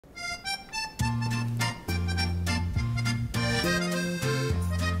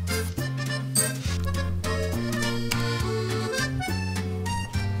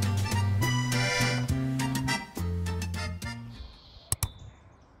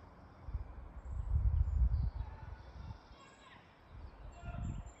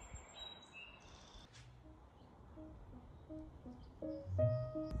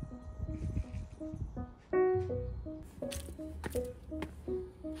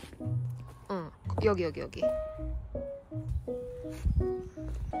여기.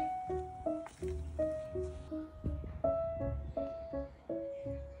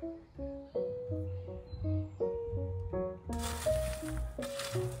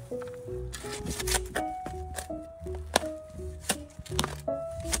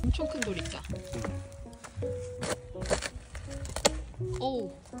 엄청 큰 돌 있다.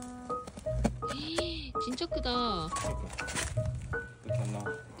 어우, 진짜 크다. 이렇게 안 나와.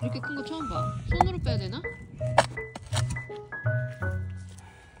 이렇게 큰 거 처음 봐. 손으로 빼야 되나?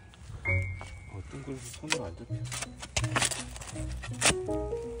 어떤 걸 손으로 안 잡혀.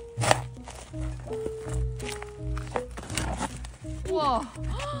 우와,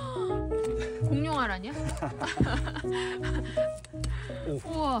 공룡알 아니야?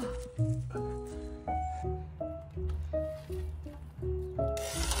 우와.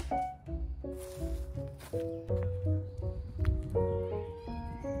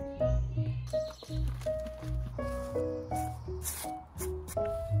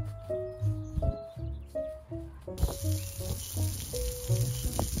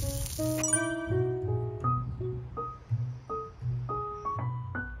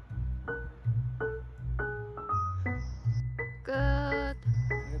 끝.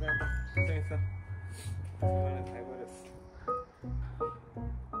 됐어. 이거는 다 해버렸어.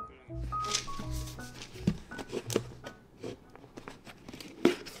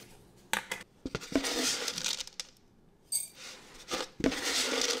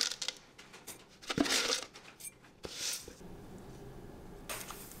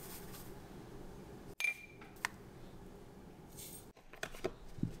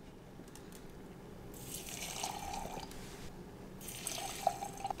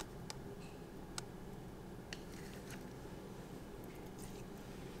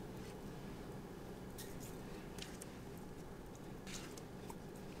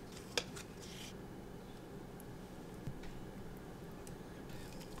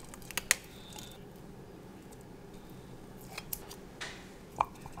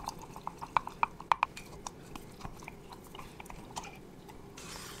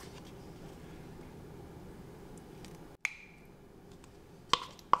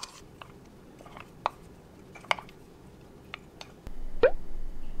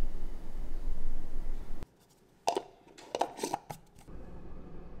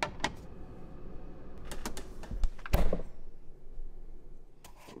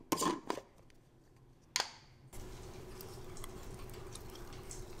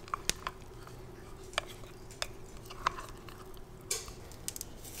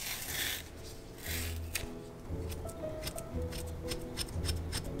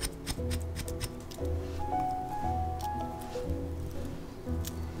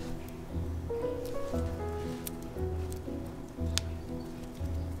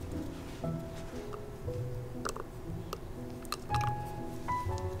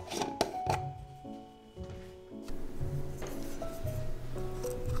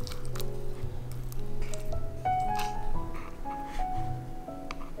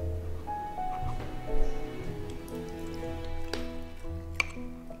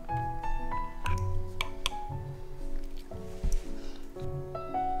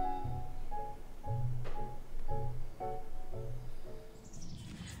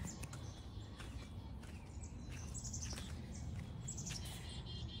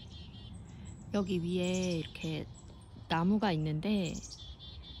 여기 위에 이렇게 나무가 있는데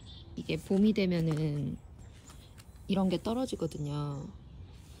이게 봄이 되면은 이런 게 떨어지거든요.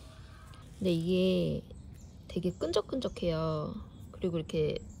 근데 이게 되게 끈적끈적해요. 그리고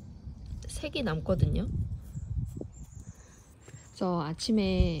이렇게 색이 남거든요. 그래서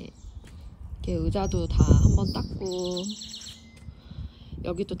아침에 이렇게 의자도 다 한번 닦고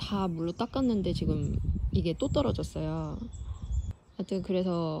여기도 다 물로 닦았는데 지금 이게 또 떨어졌어요. 하여튼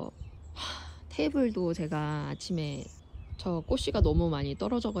그래서 테이블도 제가 아침에 저 꽃씨가 너무 많이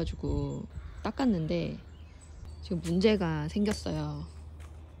떨어져가지고 닦았는데 지금 문제가 생겼어요.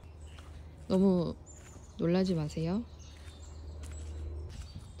 너무 놀라지 마세요.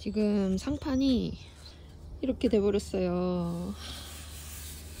 지금 상판이 이렇게 돼버렸어요.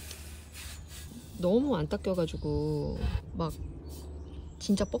 너무 안 닦여가지고 막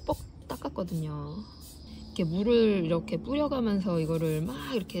진짜 뻑뻑 닦았거든요. 이렇게 물을 이렇게 뿌려가면서 이거를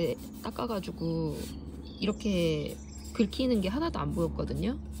막 이렇게 닦아가지고 이렇게 긁히는 게 하나도 안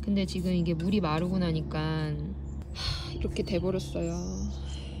보였거든요. 근데 지금 이게 물이 마르고 나니까 이렇게 돼버렸어요.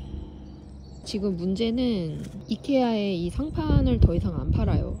 지금 문제는 이케아에 이 상판을 더 이상 안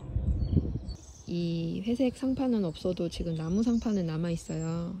팔아요. 이 회색 상판은 없어도 지금 나무 상판은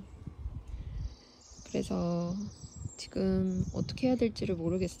남아있어요. 그래서 지금 어떻게 해야 될지를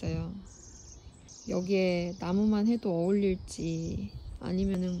모르겠어요. 여기에 나무만 해도 어울릴지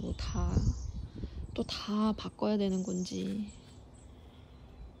아니면은 뭐 또 다 바꿔야 되는 건지.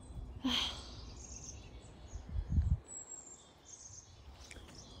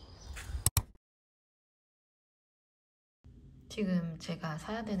 지금 제가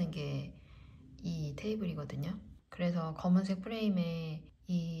사야 되는 게 이 테이블이거든요. 그래서 검은색 프레임에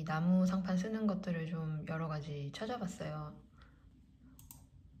이 나무 상판 쓰는 것들을 좀 여러 가지 찾아봤어요.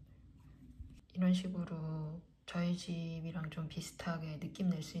 이런 식으로 저희 집이랑 좀 비슷하게 느낌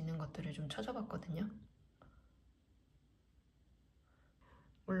낼 수 있는 것들을 좀 찾아봤거든요.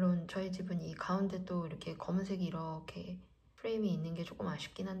 물론 저희 집은 이 가운데 또 이렇게 검은색이 이렇게 프레임이 있는 게 조금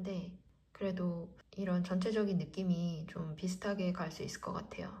아쉽긴 한데, 그래도 이런 전체적인 느낌이 좀 비슷하게 갈 수 있을 것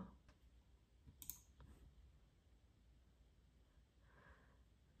같아요.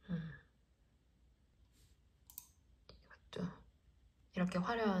 이것도 이렇게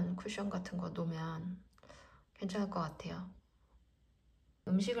화려한 쿠션 같은 거 놓으면 괜찮을 것 같아요.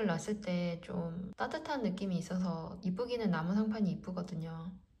 음식을 놨을 때 좀 따뜻한 느낌이 있어서 이쁘기는 나무 상판이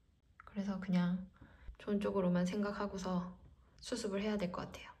이쁘거든요. 그래서 그냥 좋은 쪽으로만 생각하고서 수습을 해야 될 것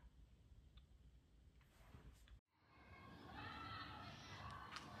같아요.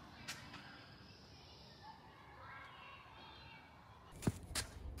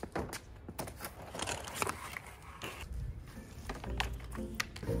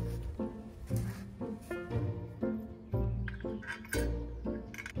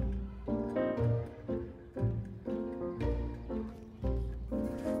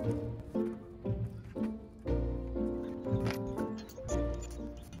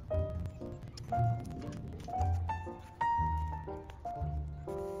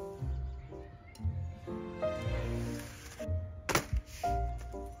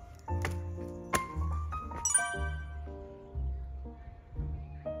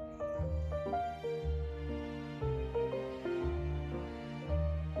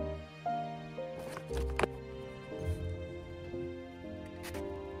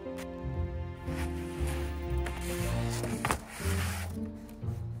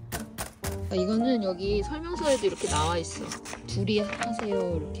 이거는 여기 설명서에도 이렇게 나와 있어. 둘이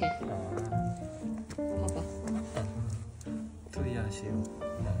하세요 이렇게. 봐봐. 둘이 하세요.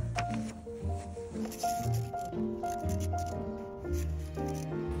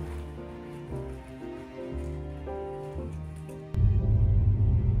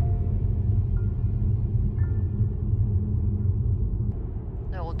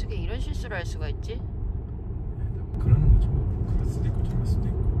 내가 어떻게 이런 실수를 할 수가 있지? 그러는 거죠. 그럴 수도 있고 저럴 수도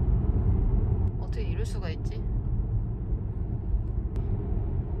있고. 어떻게 이럴 수가 있지?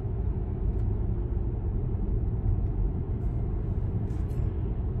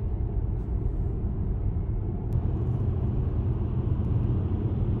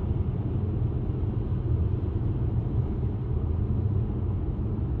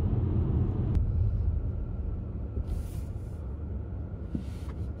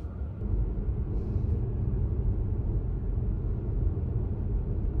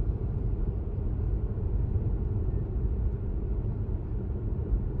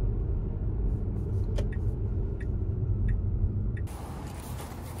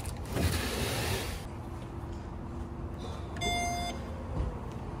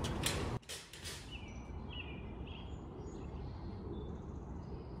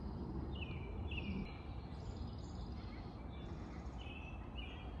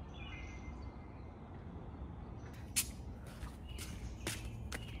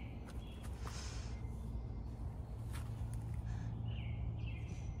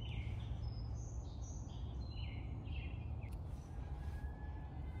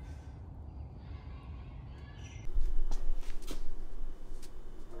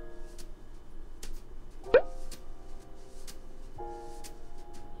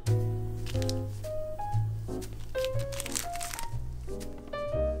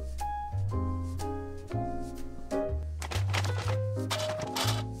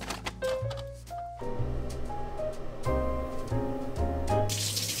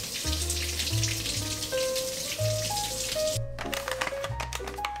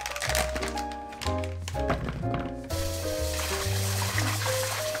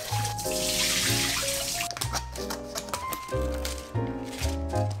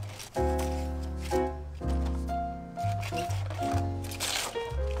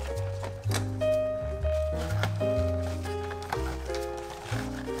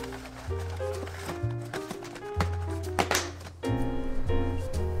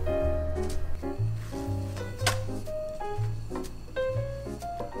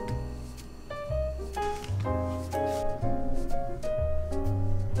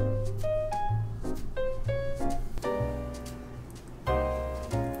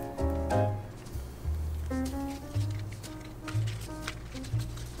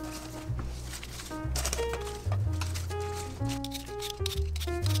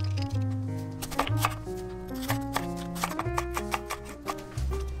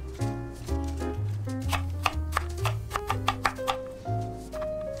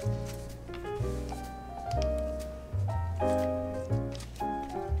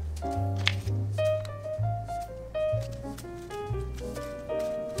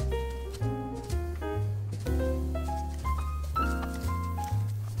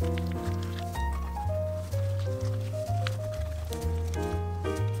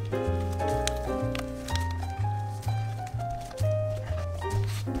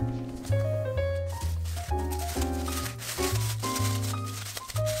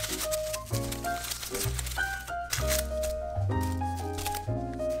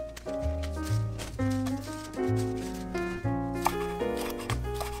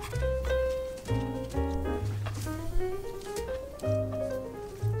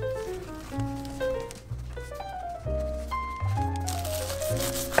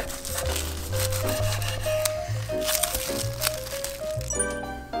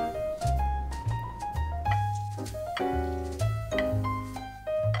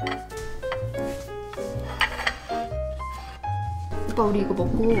 오빠 우리 이거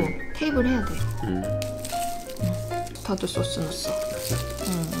먹고 테이블 해야 돼. 다들 소스 넣었어.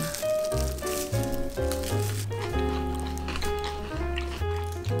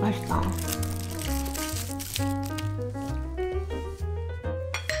 맛있다.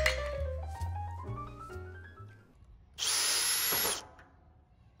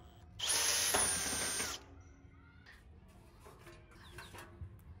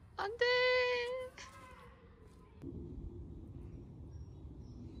 안 돼.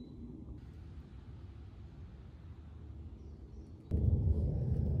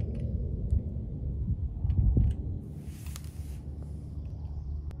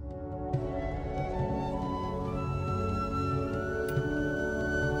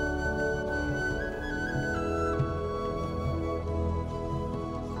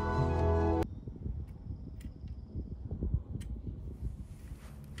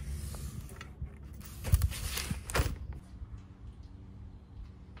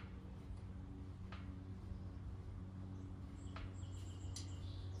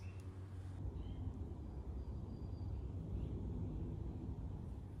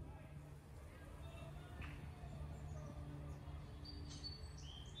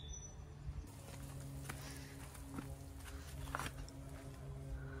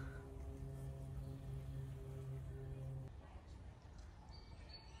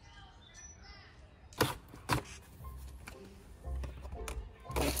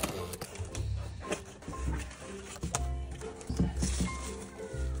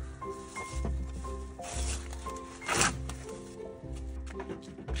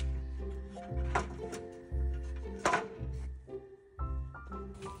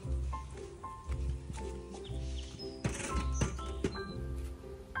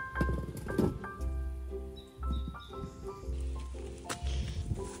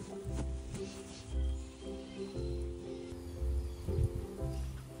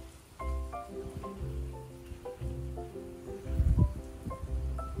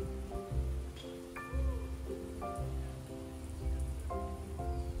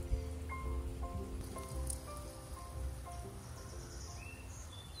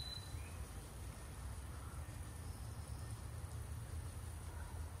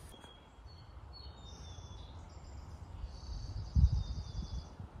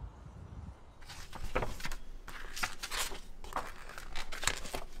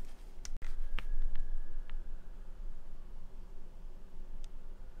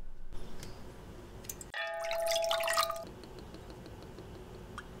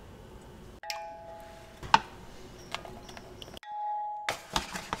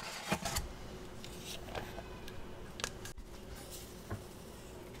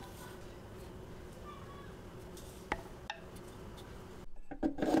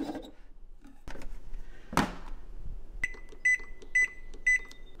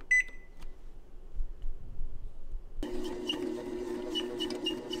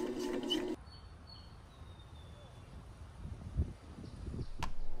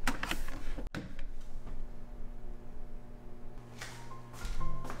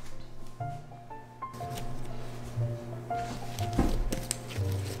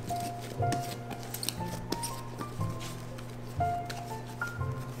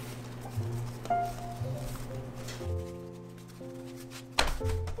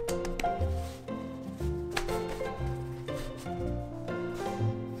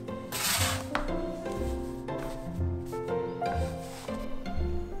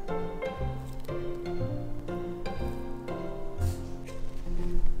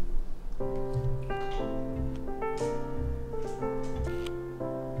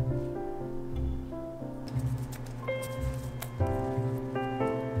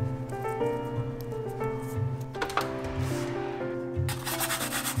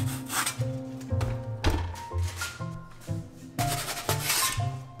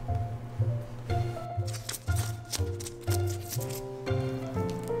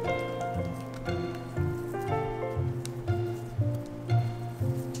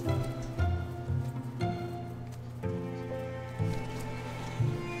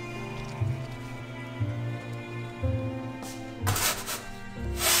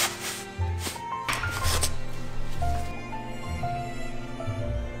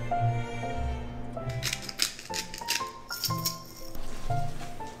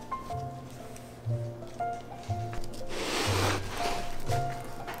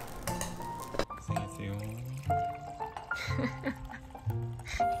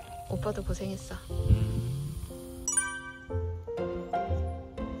 오빠도 고생했어.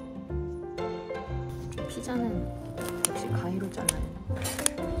 피자는 역시 가위로 잘라야 돼.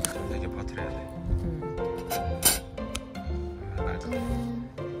 되게 버텨야 돼.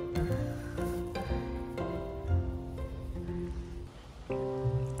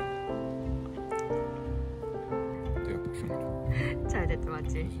 잘 됐다,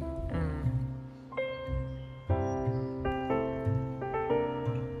 맞지? 응.